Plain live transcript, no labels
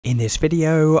In this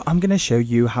video, I'm going to show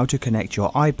you how to connect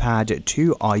your iPad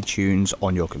to iTunes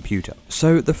on your computer.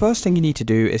 So the first thing you need to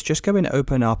do is just go and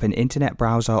open up an internet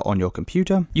browser on your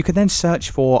computer. You can then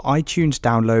search for iTunes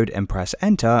download and press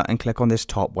enter and click on this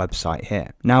top website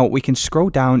here. Now we can scroll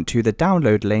down to the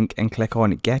download link and click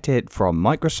on Get It from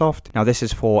Microsoft. Now this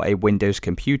is for a Windows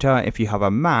computer. If you have a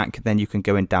Mac, then you can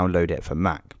go and download it for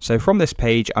Mac. So from this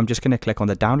page, I'm just going to click on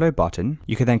the download button.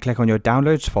 You can then click on your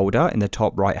downloads folder in the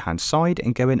top right hand side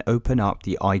and go and open up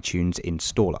the iTunes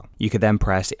installer. You can then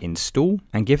press install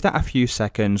and give that a few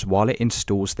seconds while it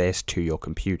installs this to your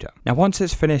computer. Now once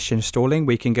it's finished installing,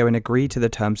 we can go and agree to the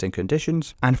terms and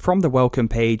conditions, and from the welcome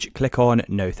page click on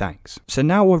no thanks. So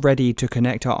now we're ready to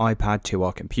connect our iPad to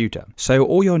our computer. So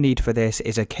all you'll need for this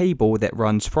is a cable that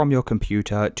runs from your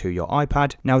computer to your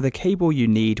iPad. Now the cable you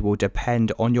need will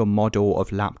depend on your model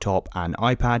of laptop and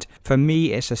iPad. For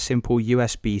me, it's a simple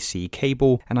USB-C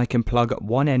cable, and I can plug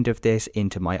one end of this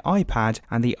into my iPad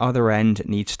and the other end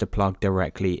needs to plug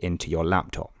directly into your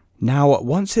laptop. Now,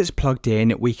 once it's plugged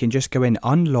in, we can just go and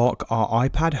unlock our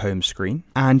iPad home screen.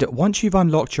 And once you've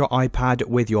unlocked your iPad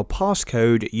with your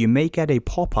passcode, you may get a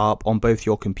pop-up on both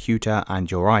your computer and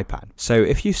your iPad. So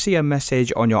if you see a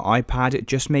message on your iPad,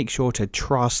 just make sure to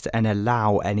trust and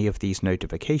allow any of these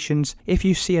notifications. If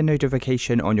you see a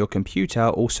notification on your computer,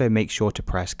 also make sure to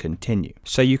press continue.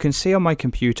 So you can see on my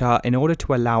computer, in order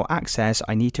to allow access,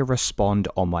 I need to respond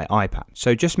on my iPad.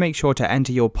 So just make sure to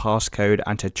enter your passcode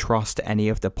and to trust any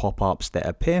of the pop-ups that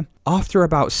appear. After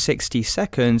about 60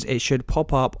 seconds, it should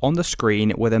pop up on the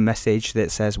screen with a message that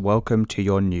says welcome to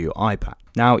your new iPad.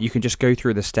 Now you can just go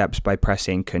through the steps by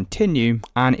pressing continue,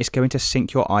 and it's going to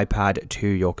sync your iPad to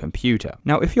your computer.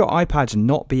 Now if your iPad's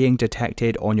not being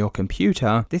detected on your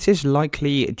computer, this is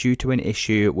likely due to an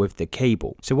issue with the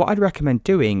cable. So what I'd recommend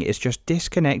doing is just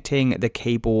disconnecting the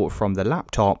cable from the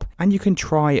laptop, and you can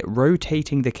try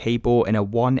rotating the cable in a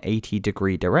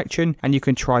 180-degree direction, and you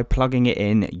can try plugging it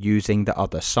in using the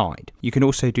other side. You can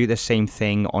also do the same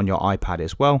thing on your iPad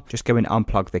as well. Just go and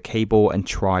unplug the cable and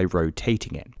try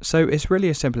rotating it. So it's really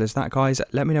as simple as that, guys.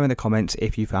 Let me know in the comments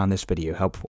if you found this video helpful.